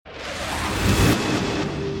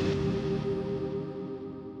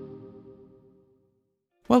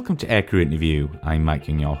Welcome to Aircrew Interview. I'm Mike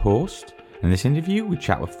Young, your host. In this interview, we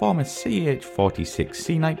chat with former CH-46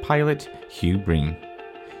 Seanight pilot Hugh Breen.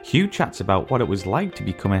 Hugh chats about what it was like to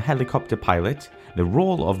become a helicopter pilot, the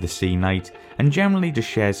role of the Seanight, and generally just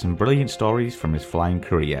shares some brilliant stories from his flying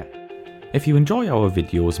career. If you enjoy our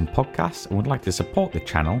videos and podcasts and would like to support the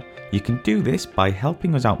channel, you can do this by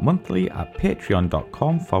helping us out monthly at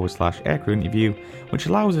patreon.com/Aircrew Interview, which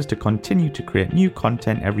allows us to continue to create new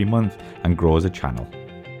content every month and grow as a channel.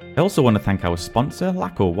 I also want to thank our sponsor,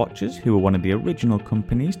 Laco Watches, who were one of the original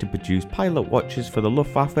companies to produce pilot watches for the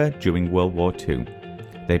Luftwaffe during World War II.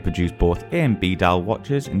 They produce both A and B dial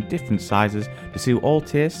watches in different sizes to suit all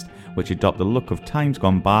tastes, which adopt the look of times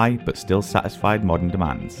gone by but still satisfied modern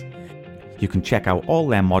demands. You can check out all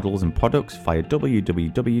their models and products via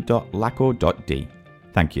www.laco.d.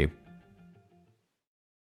 Thank you.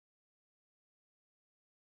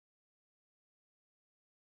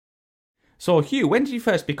 So, Hugh, when did you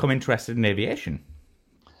first become interested in aviation?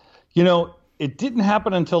 You know, it didn't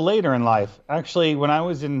happen until later in life. Actually, when I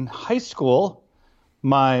was in high school,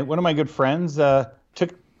 one of my good friends this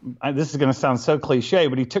is going to sound so cliche,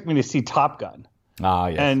 but he took me to see Top Gun. Ah,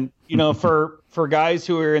 yes. And, you know, for guys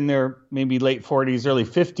who are in their maybe late 40s, early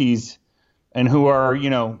 50s, and who are, you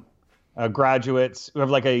know, graduates, who have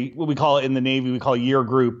like what we call it in the Navy, we call year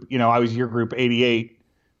group. You know, I was year group 88,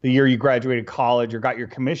 the year you graduated college or got your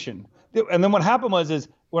commission. And then what happened is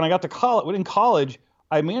when I got to college, in college,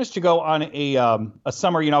 I managed to go on a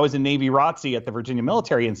summer. You know, I was in Navy ROTC at the Virginia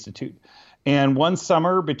Military Institute, and one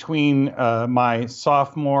summer between my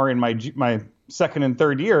sophomore and my second and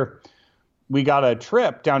third year, we got a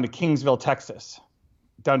trip down to Kingsville, Texas,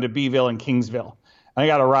 down to Beeville and Kingsville. And I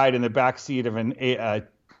got a ride in the backseat of an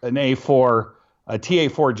A4, a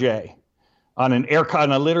TA4J, on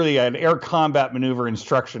literally an air combat maneuver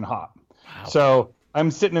instruction hop. Wow. So I'm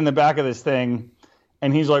sitting in the back of this thing,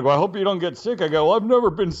 and he's like, "Well, I hope you don't get sick." I go, "Well, I've never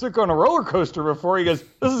been sick on a roller coaster before." He goes,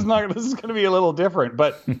 This is going to be a little different."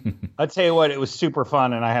 But I tell you what, it was super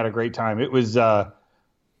fun, and I had a great time. It was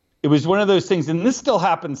one of those things, and this still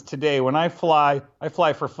happens today. When I fly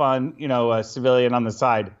for fun, you know, civilian on the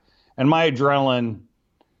side, and my adrenaline,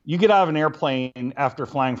 you get out of an airplane after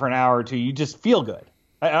flying for an hour or two, you just feel good.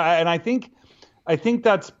 And I think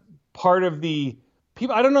that's part of the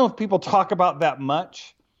people. I don't know if people talk about that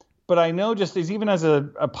much, but I know just even as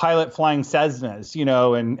a pilot flying Cessnas, you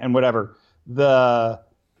know, and whatever, I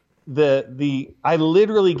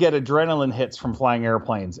literally get adrenaline hits from flying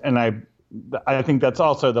airplanes, and I think that's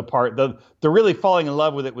also the part. The really falling in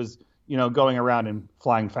love with it was, you know, going around and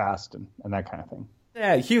flying fast and that kind of thing.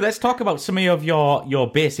 Yeah, Hugh, let's talk about some of your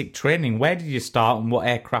basic training. Where did you start, and what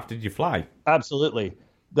aircraft did you fly? Absolutely.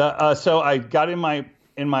 So I got in my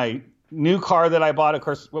new car that I bought, of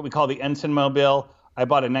course, what we call the Ensign Mobile. I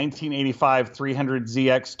bought a 1985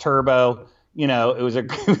 300ZX Turbo. You know, it was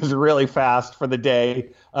really fast for the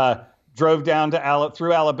day. Drove down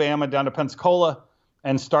through Alabama down to Pensacola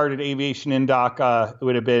and started aviation in dock. It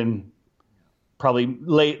would have been probably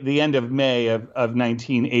the end of May of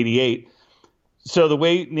 1988. So the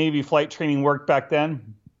way Navy flight training worked back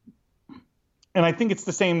then, and I think it's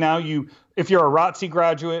the same now. If you're a ROTC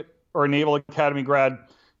graduate or a Naval Academy grad,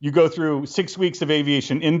 you go through 6 weeks of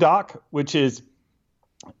aviation in dock, which is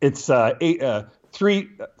three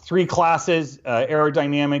classes: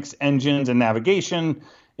 aerodynamics, engines, and navigation.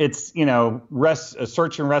 It's, you know,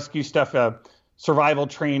 search and rescue stuff, survival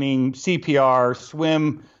training, CPR,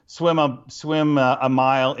 swim a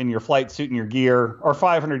mile in your flight suit and your gear, or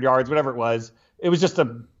 500 yards, whatever it was. It was just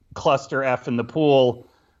a cluster F in the pool.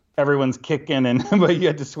 Everyone's kicking, but you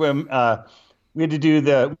had to swim. We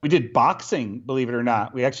did boxing, believe it or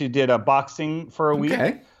not. We actually did boxing for a week.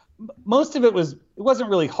 Okay. Most of it wasn't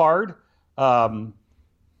really hard.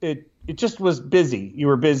 It just was busy. You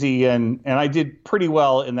were busy, and I did pretty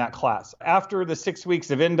well in that class. After the 6 weeks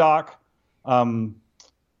of indoc,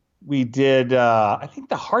 we did, I think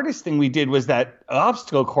the hardest thing we did was that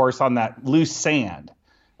obstacle course on that loose sand.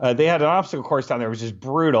 They had an obstacle course down there, which is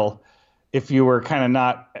brutal if you were kind of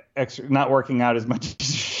not working out as much as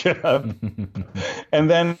you should have. And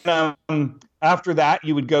then after that,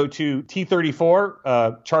 you would go to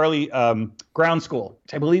T-34, Charlie ground school,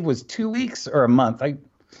 which I believe was 2 weeks or a month.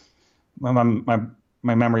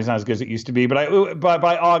 My memory's not as good as it used to be, but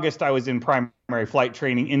by August, I was in primary flight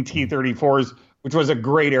training in T-34s, which was a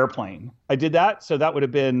great airplane. I did that, so that would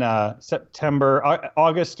have been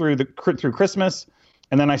August through Christmas,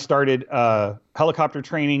 and then I started helicopter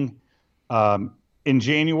training in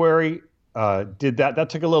January. Did that. That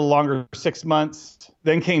took a little longer, 6 months.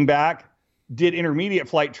 Then came back, did intermediate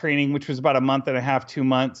flight training, which was about a month and a half, 2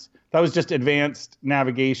 months. That was just advanced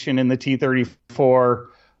navigation in the T-34,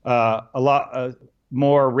 a lot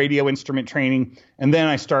more radio instrument training. And then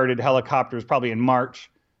I started helicopters probably in March,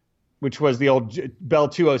 which was the old Bell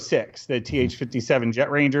 206, the TH-57 Jet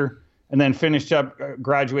Ranger, and then finished up,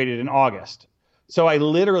 graduated in August. So I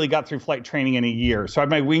literally got through flight training in a year. So I had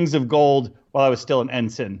my wings of gold while I was still an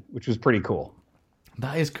ensign, which was pretty cool.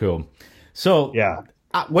 That is cool. So yeah,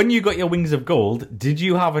 when you got your wings of gold, did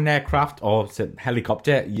you have an aircraft or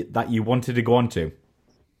helicopter that you wanted to go on to?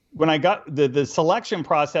 When I got the selection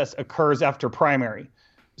process occurs after primary.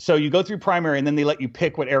 So you go through primary and then they let you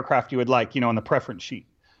pick what aircraft you would like, on the preference sheet.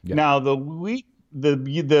 Yeah. Now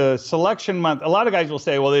the selection month, a lot of guys will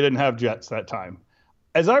say, well, they didn't have jets that time.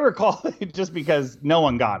 As I recall, just because no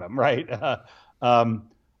one got them, right?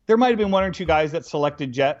 There might have been one or two guys that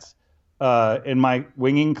selected jets in my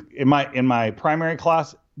winging, in my primary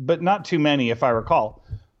class, but not too many, if I recall.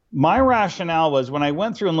 My rationale was when I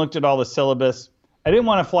went through and looked at all the syllabus, I didn't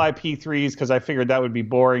want to fly P3s because I figured that would be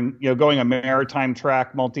boring. Going a maritime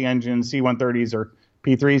track, multi-engine C-130s or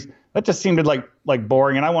P3s, that just seemed like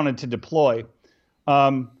boring, and I wanted to deploy.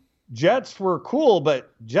 Jets were cool,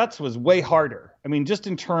 but jets was way harder. I mean, just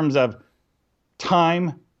in terms of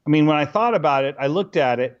time. I mean, when I thought about it, I looked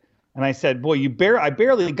at it and I said, boy, I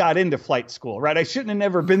barely got into flight school, right? I shouldn't have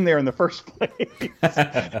never been there in the first place.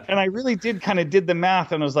 And I really did the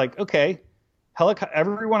math and I was like, okay,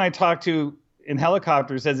 everyone I talked to in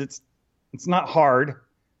helicopters says it's not hard.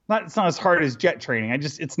 It's not as hard as jet training.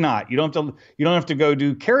 It's not. You don't have to go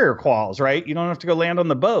do carrier quals, right? You don't have to go land on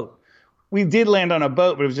the boat. We did land on a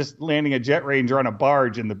boat, but it was just landing a Jet Ranger on a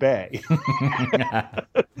barge in the bay.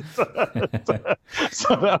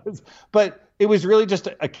 so that was, but it was really just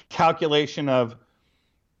a calculation of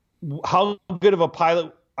how good of a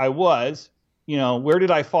pilot I was, where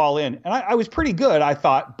did I fall in? And I was pretty good, I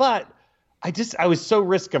thought, but I was so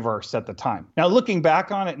risk averse at the time. Now, looking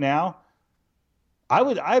back on it now, I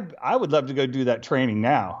would love to go do that training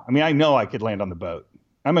now. I mean, I know I could land on the boat.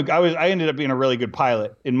 I ended up being a really good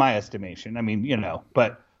pilot in my estimation. I mean,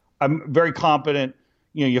 but I'm very competent.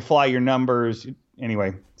 You fly your numbers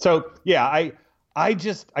anyway. So yeah, I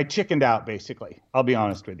chickened out basically. I'll be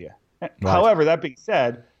honest with you. Right. However, that being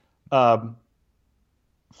said, flying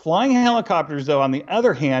helicopters though, on the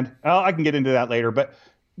other hand, I can get into that later, but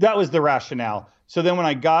that was the rationale. So then when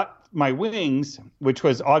I got my wings, which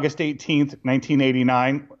was August 18th,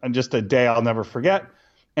 1989, and just a day I'll never forget.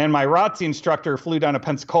 And my ROTC instructor flew down to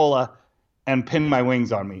Pensacola and pinned my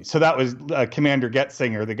wings on me. So that was Commander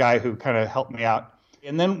Getzinger, the guy who kind of helped me out.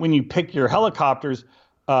 And then when you pick your helicopters,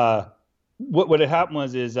 what had happened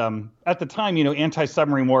was at the time,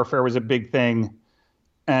 anti-submarine warfare was a big thing.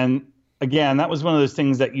 And again, that was one of those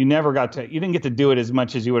things that you didn't get to do it as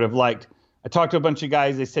much as you would have liked. I talked to a bunch of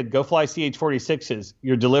guys. They said, go fly CH-46s.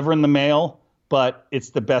 You're delivering the mail, but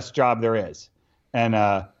it's the best job there is.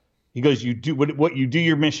 And he goes, you do what you do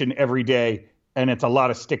your mission every day, and it's a lot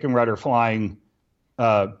of stick and rudder flying,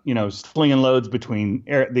 slinging loads between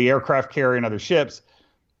the aircraft carrier and other ships.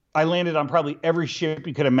 I landed on probably every ship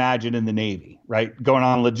you could imagine in the Navy, right? Going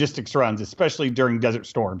on logistics runs, especially during Desert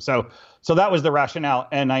Storm. So that was the rationale,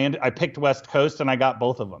 and I picked West Coast, and I got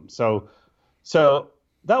both of them. So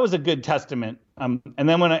that was a good testament. And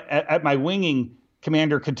then when at my winging,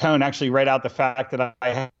 Commander Catone actually read out the fact that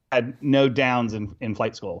I had no downs in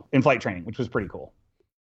flight school, in flight training, which was pretty cool.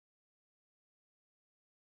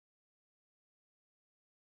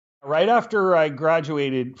 Right after I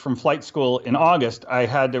graduated from flight school in August, I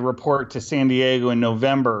had to report to San Diego in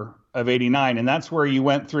November of '89. And that's where you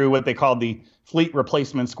went through what they called the Fleet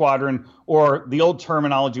Replacement Squadron, or the old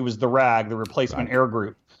terminology was the RAG, the Replacement Air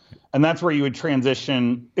Group. And that's where you would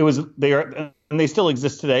transition. They still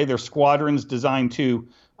exist today. They're squadrons designed to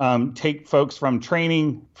take folks from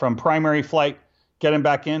training, from primary flight, get them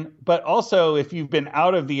back in. But also, if you've been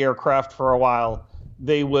out of the aircraft for a while,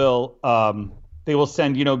 they will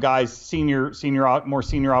send guys, more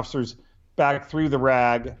senior officers back through the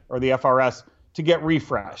RAG or the FRS to get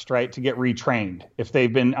refreshed, right? To get retrained if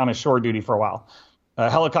they've been on a shore duty for a while.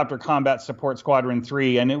 Helicopter Combat Support Squadron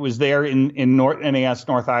 3, and it was there in NAS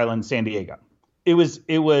North Island, San Diego.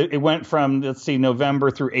 It went from, November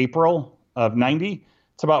through April of '90.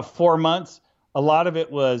 It's about 4 months. A lot of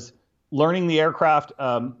it was learning the aircraft,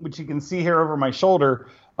 which you can see here over my shoulder.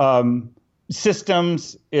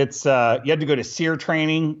 Systems. It's you had to go to SEER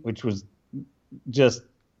training, which was just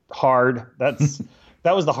hard. That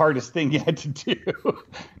was the hardest thing you had to do,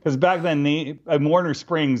 because back then in Warner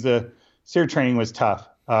Springs the SEER training was tough.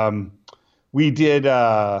 We did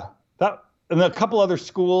that, and a couple other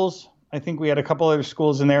schools. I think we had a couple other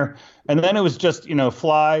schools in there. And then it was just,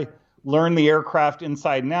 fly, learn the aircraft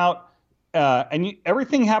inside and out.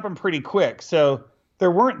 Everything happened pretty quick. So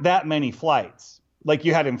there weren't that many flights like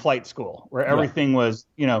you had in flight school where everything was,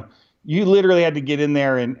 you literally had to get in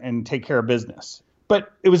there and take care of business.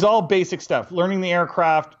 But it was all basic stuff, learning the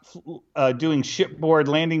aircraft, doing shipboard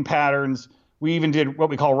landing patterns. We even did what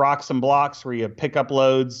we call rocks and blocks, where you pick up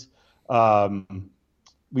loads. We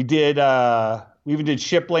even did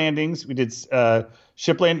ship landings. We did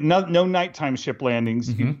ship land. No nighttime ship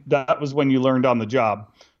landings. That was when you learned on the job.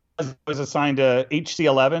 I was assigned to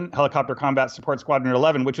HC-11, Helicopter Combat Support Squadron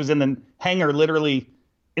 11, which was in the hangar, literally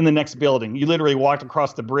in the next building. You literally walked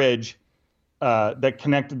across the bridge that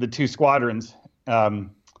connected the two squadrons. And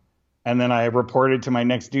then I reported to my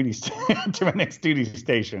next duty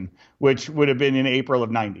station, which would have been in April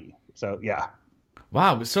of '90. So yeah.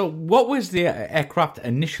 Wow. So what was the aircraft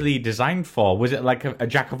initially designed for? Was it like a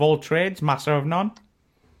jack of all trades, master of none?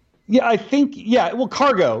 Yeah, I think, well,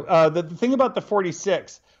 cargo. The thing about the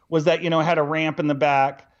 46 was that, it had a ramp in the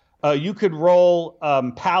back. You could roll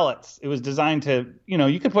pallets. It was designed to,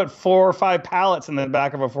 you could put 4 or 5 pallets in the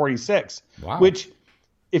back of a 46, which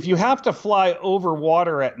if you have to fly over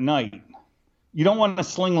water at night, you don't want to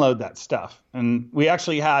sling load that stuff. And we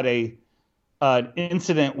actually had an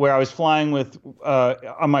incident where I was flying with,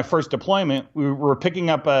 on my first deployment, we were picking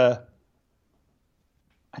up I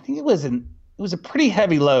think it was a pretty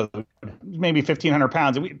heavy load, maybe 1,500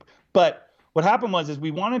 pounds. But what happened was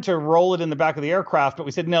we wanted to roll it in the back of the aircraft, but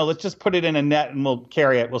we said, no, let's just put it in a net and we'll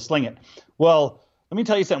carry it. We'll sling it. Well, let me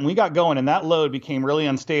tell you something. We got going and that load became really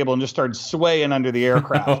unstable and just started swaying under the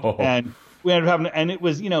aircraft. And we ended up having, and it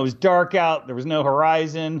was, it was dark out. There was no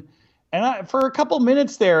horizon. And for a couple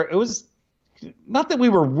minutes there, it was not that we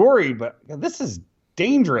were worried, but this is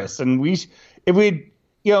dangerous. And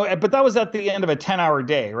but that was at the end of a 10-hour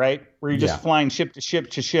day, right? Where you're just flying ship to ship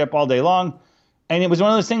to ship all day long. And it was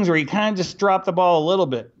one of those things where you kind of just dropped the ball a little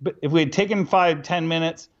bit. But if we had taken 5-10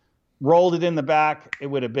 minutes, rolled it in the back, it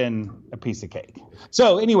would have been a piece of cake.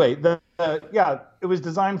 So anyway, it was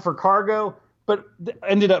designed for cargo, but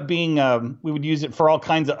ended up being, we would use it for all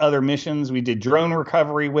kinds of other missions. We did drone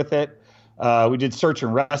recovery with it. We did search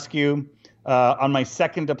and rescue. On my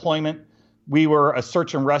second deployment, we were a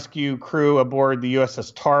search and rescue crew aboard the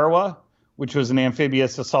USS Tarawa, which was an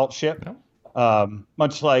amphibious assault ship,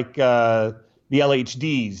 much like the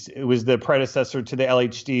LHDs. It was the predecessor to the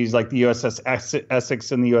LHDs, like the USS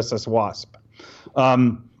Essex and the USS Wasp.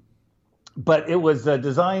 But it was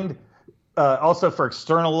designed also for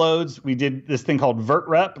external loads. We did this thing called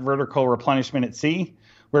VRT-REP, vertical replenishment at sea,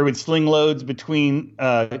 where we'd sling loads between,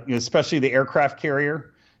 especially the aircraft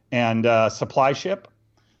carrier and supply ship.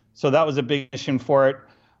 So that was a big mission for it.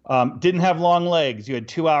 Didn't have long legs. You had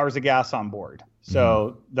 2 hours of gas on board.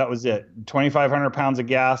 So that was it. 2,500 pounds of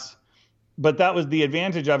gas. But that was the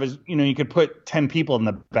advantage of is, you could put 10 people in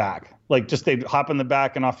the back, like just they'd hop in the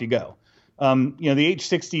back and off you go. The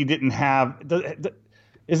H-60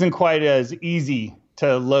 isn't quite as easy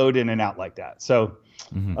to load in and out like that. So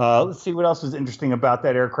let's see what else was interesting about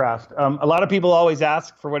that aircraft. A lot of people always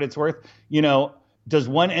ask, for what it's worth, does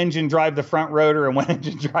one engine drive the front rotor and one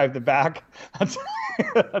engine drive the back?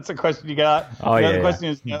 That's a question you got. The question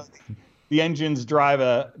is, the engines drive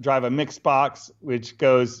a mixed box, which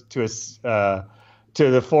goes to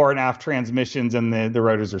the fore and aft transmissions, and the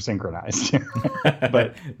rotors are synchronized.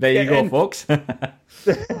 But there you go, folks.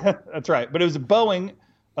 That's right. But it was a Boeing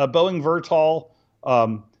Vertol.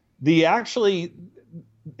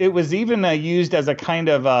 It was even used as a kind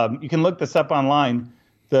of. You can look this up online.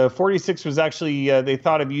 The 46 was actually they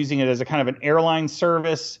thought of using it as a kind of an airline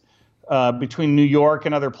service between New York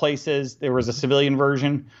and other places. There was a civilian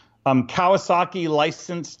version. Kawasaki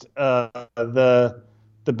licensed the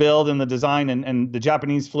build and the design, and the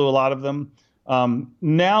Japanese flew a lot of them.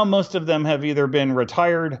 Now most of them have either been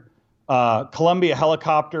retired. Columbia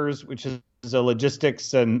Helicopters, which is a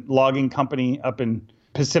logistics and logging company up in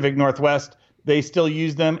Pacific Northwest, they still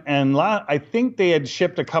use them. And I think they had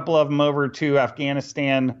shipped a couple of them over to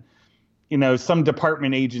Afghanistan. Some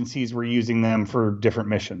department agencies were using them for different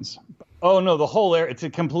missions. Oh, no, it's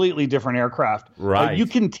a completely different aircraft. Right. You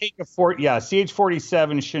can take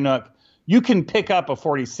CH-47 Chinook. You can pick up a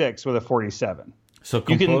 46 with a 47. So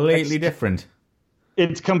completely different.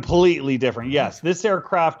 It's completely different, yes. This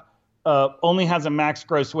aircraft only has a max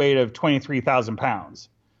gross weight of 23,000 pounds.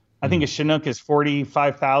 I think a Chinook is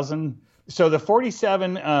 45,000. So the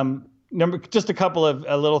 47, just a couple of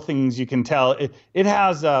little things you can tell. It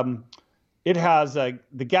has the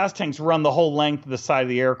gas tanks run the whole length of the side of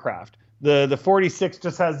the aircraft. The 46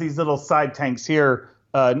 just has these little side tanks here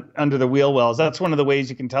under the wheel wells. That's one of the ways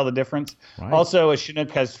you can tell the difference. Right. Also, a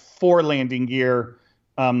Chinook has 4 landing gear.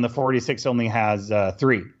 The 46 only has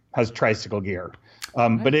 3, has tricycle gear.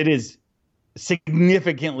 Right. But it is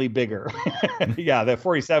significantly bigger. Yeah, the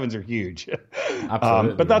 47s are huge.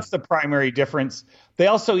 Absolutely. But that's the primary difference. They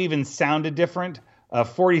also even sounded different.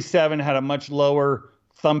 47 had a much lower,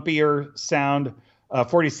 thumpier sound.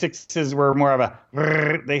 46s were more of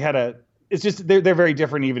a, they had a, it's just, they're very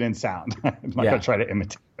different even in sound. I'm not going to try to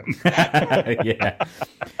imitate them. Yeah.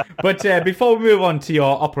 But before we move on to your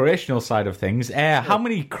operational side of things, how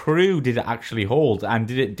many crew did it actually hold? And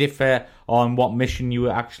did it differ on what mission you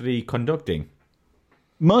were actually conducting?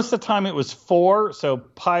 Most of the time it was 4. So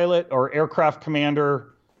pilot or aircraft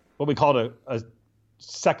commander, what we called a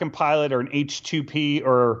second pilot or an H2P,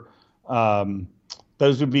 or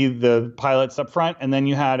those would be the pilots up front. And then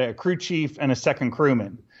you had a crew chief and a second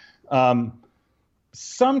crewman.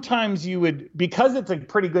 Sometimes you would, because it's a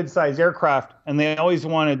pretty good sized aircraft and they always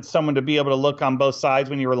wanted someone to be able to look on both sides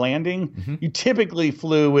when you were landing, you typically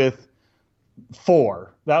flew with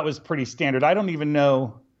 4. That was pretty standard. I don't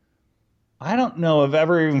know of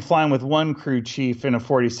ever even flying with 1 crew chief in a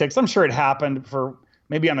 46. I'm sure it happened for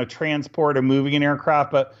maybe on a transport or moving an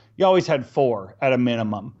aircraft, but you always had 4 at a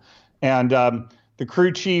minimum. And the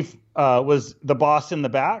crew chief was the boss in the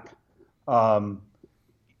back.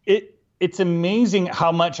 It's amazing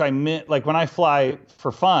how much I miss, like when I fly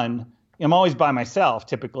for fun, I'm always by myself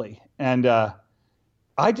typically. And the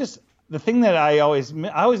thing that I always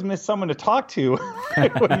miss someone to talk to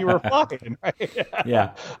when you were flying, right?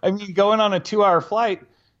 Yeah. I mean, going on a 2-hour flight,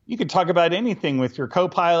 you could talk about anything with your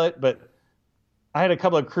co-pilot, but I had a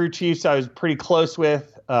couple of crew chiefs I was pretty close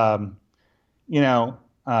with, that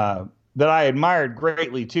I admired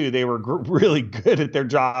greatly too. They were really good at their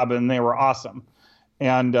job and they were awesome.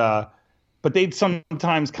 And, but they'd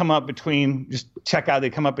sometimes come up between, just check out,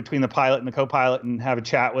 they'd come up between the pilot and the co-pilot and have a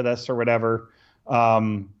chat with us or whatever.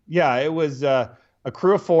 It was a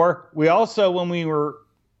crew of 4. We also, when we were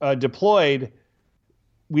deployed,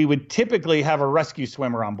 we would typically have a rescue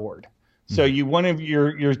swimmer on board. So one of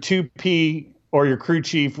your 2P or your crew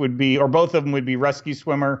chief would be, or both of them would be rescue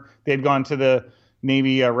swimmer. They'd gone to the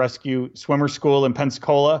Navy rescue swimmer school in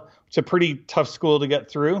Pensacola. It's a pretty tough school to get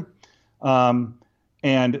through.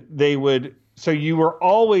 And they would, so you were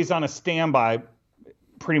always on a standby,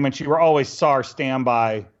 pretty much you were always SAR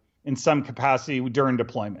standby in some capacity during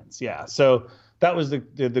deployments. Yeah. So that was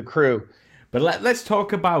the crew. But let's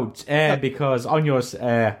talk about, because on your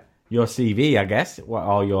CV, I guess,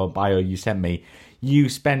 or your bio you sent me, you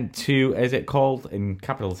spent 2, is it called in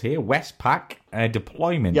capitals here, Westpac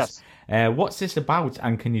deployments. Yes. What's this about?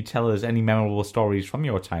 And can you tell us any memorable stories from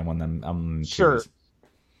your time on them? Sure.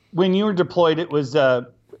 When you were deployed, it was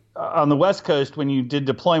on the West Coast. When you did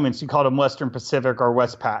deployments, you called them Western Pacific or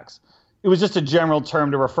Westpacs. It was just a general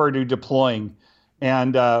term to refer to deploying.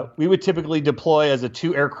 And we would typically deploy as a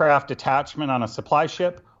 2 aircraft detachment on a supply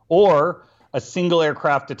ship or a single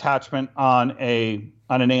aircraft detachment on an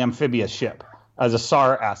amphibious ship as a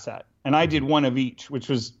SAR asset. And I did 1 of each, which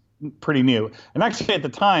was pretty new. And actually at the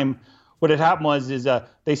time, what had happened was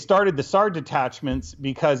they started the SAR detachments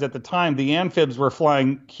because at the time the amphibs were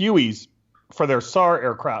flying Hueys for their SAR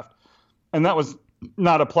aircraft. And that was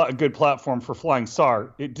not a good platform for flying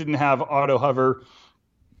SAR. It didn't have auto hover.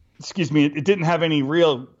 It didn't have any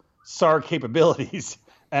real SAR capabilities.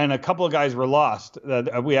 And a couple of guys were lost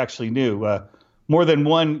that we actually knew. More than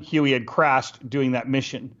 1 Huey had crashed doing that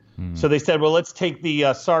mission. So they said, well, let's take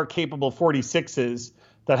the SAR capable 46s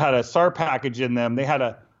that had a SAR package in them. They had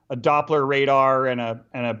a Doppler radar and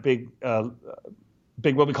a big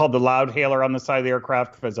what we called the loud hailer on the side of the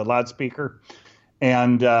aircraft as a loudspeaker,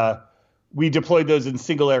 and we deployed those in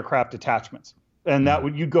single aircraft detachments. And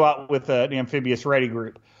that you'd go out with an amphibious ready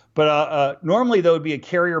group. But normally there would be a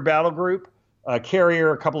carrier battle group, a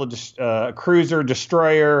carrier, a couple of cruiser,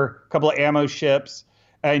 destroyer, a couple of ammo ships,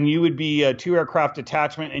 and you would be a 2 aircraft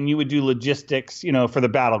detachment, and you would do logistics, for the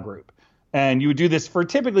battle group. And you would do this for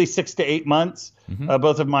typically 6 to 8 months.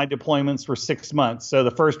 Both of my deployments were 6 months. So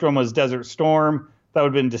the first one was Desert Storm. That would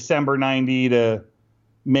have been December 90 to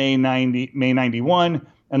May 91.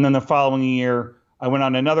 And then the following year, I went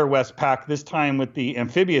on another Westpac, this time with the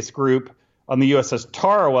amphibious group on the USS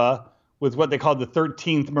Tarawa with what they called the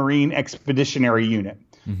 13th Marine Expeditionary Unit.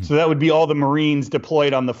 So that would be all the Marines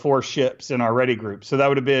deployed on the 4 ships in our ready group. So that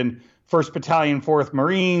would have been 1st Battalion, 4th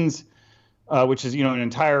Marines, which is, an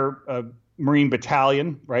entire Marine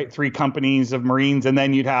battalion, right? 3 companies of Marines. And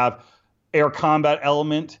then you'd have air combat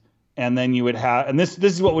element. And then you would have, and this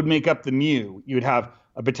is what would make up the MEU. You would have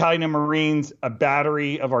a battalion of Marines, a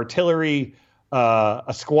battery of artillery,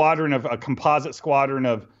 a composite squadron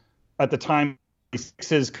of, at the time,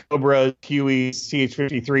 sixes, Cobras, Hueys,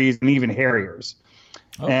 CH-53s, and even Harriers.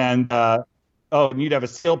 Okay. And you'd have a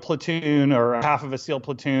SEAL platoon or half of a SEAL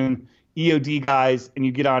platoon, EOD guys, and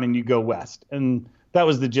you get on and you go west. And that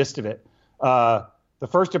was the gist of it. The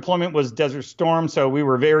first deployment was Desert Storm, so we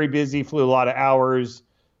were very busy, flew a lot of hours,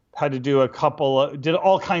 had to do did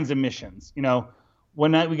all kinds of missions.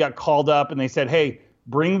 One night we got called up and they said, hey,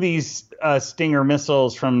 bring these Stinger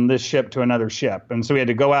missiles from this ship to another ship. And so we had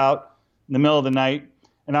to go out in the middle of the night.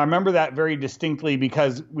 And I remember that very distinctly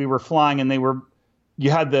because we were flying and you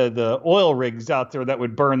had the oil rigs out there that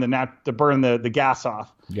would burn the gas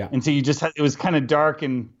off. Yeah. And so it was kind of dark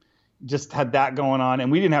and just had that going on.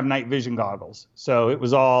 And we didn't have night vision goggles. So it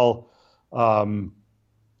was all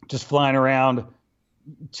just flying around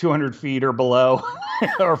 200 feet or below,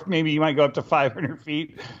 or maybe you might go up to 500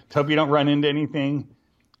 feet to hope you don't run into anything,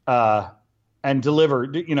 and deliver,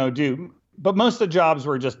 but most of the jobs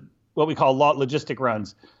were just what we call logistic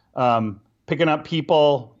runs, picking up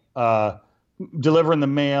people, delivering the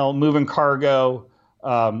mail, moving cargo.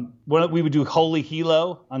 We would do Holy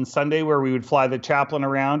Helo on Sunday, where we would fly the chaplain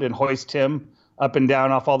around and hoist him up and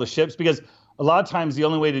down off all the ships, because a lot of times the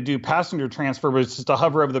only way to do passenger transfer was just to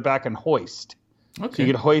hover over the back and hoist. Okay. So you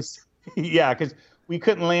could hoist, yeah, because we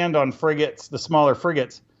couldn't land on frigates, the smaller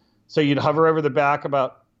frigates. So you'd hover over the back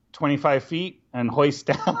about 25 feet and hoist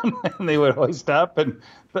down, and they would hoist up. And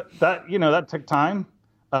that took time.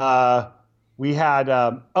 We had,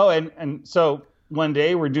 and so one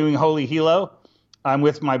day we're doing Holy Helo. I'm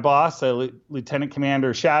with my boss, Lieutenant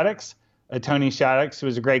Commander Shaddix, Tony Shaddix, who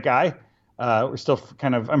was a great guy. We're still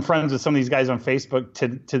I'm friends with some of these guys on Facebook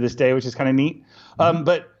to this day, which is kind of neat. Mm-hmm.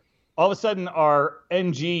 But all of a sudden, our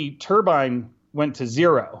NG turbine went to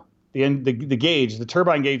zero. The gauge, the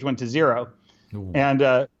turbine gauge went to zero. Ooh.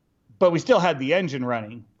 And but we still had the engine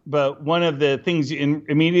running. But one of the things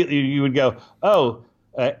immediately you would go,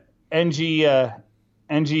 NG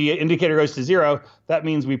indicator goes to zero. That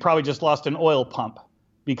means we probably just lost an oil pump,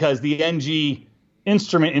 because the NG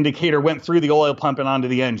instrument indicator went through the oil pump and onto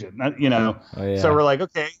the engine. Oh, yeah. So we're like,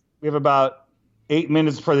 okay, we have about 8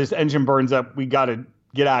 minutes before this engine burns up. We got to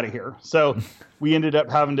get out of here. So we ended up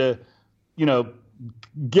having to,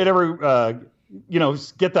 get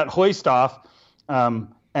that hoist off,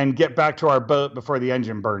 and get back to our boat before the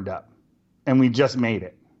engine burned up. And we just made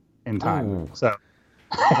it in time. Ooh. So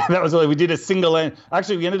that was we did a single engine.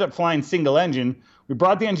 Actually, we ended up flying single engine. We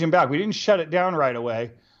brought the engine back. We didn't shut it down right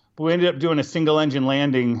away, but we ended up doing a single engine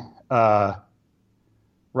landing right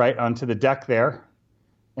onto the deck there.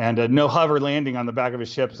 And no hover landing on the back of a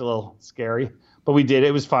ship is a little scary, but we did.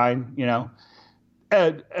 It was fine,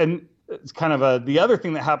 And it's kind of the other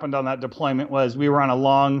thing that happened on that deployment was we were on a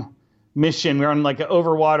long mission. We were on like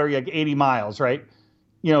over water, like 80 miles, right?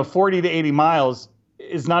 40 to 80 miles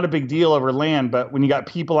is not a big deal over land, but when you got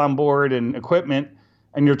people on board and equipment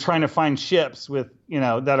and you're trying to find ships with,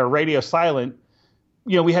 that are radio silent,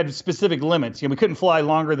 we had specific limits. We couldn't fly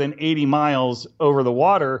longer than 80 miles over the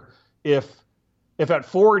water if at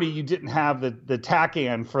 40 you didn't have the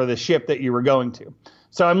TACAN for the ship that you were going to.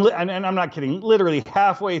 So I'm not kidding. Literally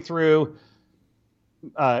halfway through,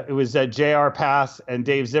 it was at JR Pass, and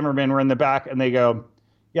Dave Zimmerman were in the back, and they go,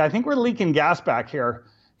 "Yeah, I think we're leaking gas back here."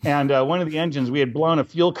 And one of the engines, we had blown a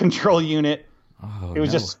fuel control unit. Oh, it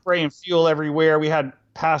was just spraying fuel everywhere. We had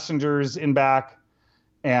passengers in back,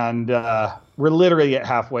 and we're literally at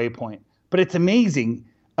halfway point. But it's amazing.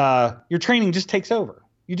 Your training just takes over.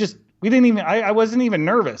 I wasn't even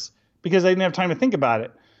nervous because I didn't have time to think about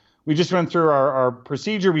it. We just went through our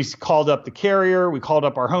procedure. We called up the carrier. We called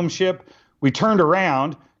up our home ship. We turned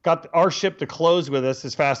around, got our ship to close with us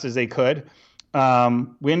as fast as they could.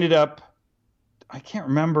 We ended up, I can't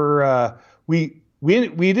remember. We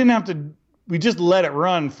didn't have to. We just let it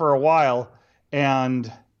run for a while, and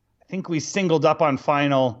I think we singled up on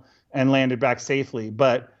final and landed back safely.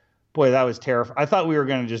 But boy, that was terrifying. I thought we were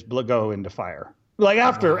going to just go into fire. Like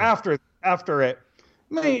after it,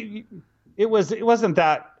 it wasn't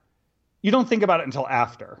that. You don't think about it until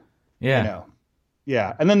after. Yeah.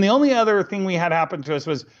 Yeah. And then the only other thing we had happen to us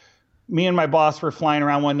was me and my boss were flying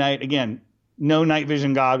around one night. Again, no night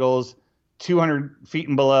vision goggles, 200 feet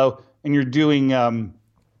and below, and you're doing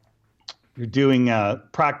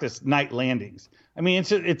practice night landings. I mean,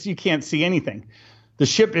 it's you can't see anything. The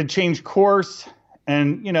ship had changed course,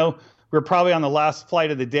 and we're probably on the last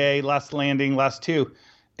flight of the day, last landing, last two,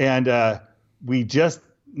 and we just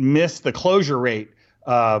missed the closure rate.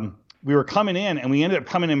 We were coming in, and we ended up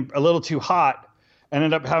coming in a little too hot,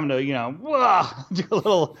 ended up having to, do a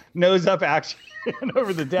little nose up action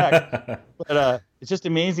over the deck. But it's just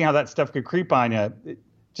amazing how that stuff could creep on you.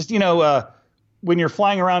 When you're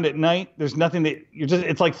flying around at night, there's nothing that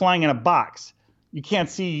it's like flying in a box. You can't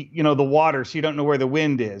see, the water, so you don't know where the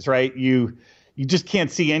wind is, right? You just can't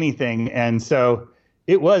see anything. And so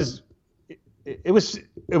it was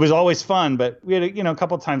always fun, but we had, a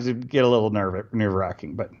couple of times it get a little nerve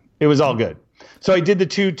wracking, but it was all good. So I did the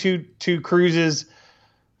two cruises.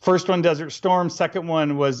 First one, Desert Storm. Second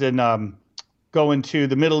one was in going to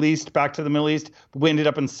the Middle East, back to the Middle East. We ended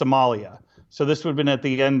up in Somalia. So this would have been at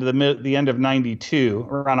the end of 92,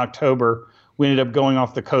 around October. We ended up going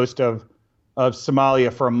off the coast of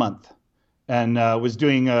Somalia for a month, and was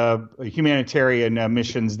doing humanitarian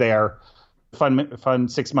missions there. Fun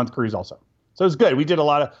 6-month cruise also. So it was good. We did a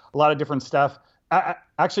lot of different stuff.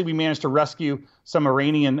 Actually, we managed to rescue some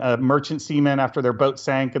Iranian merchant seamen after their boat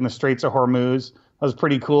sank in the Straits of Hormuz. That was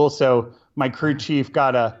pretty cool. So my crew chief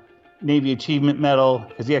got a Navy Achievement Medal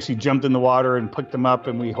because he actually jumped in the water and picked them up,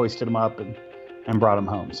 and we hoisted them up and brought them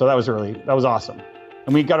home. So that was awesome.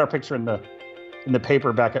 And we got our picture in the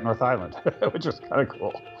paper back at North Island, which was kind of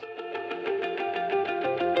cool.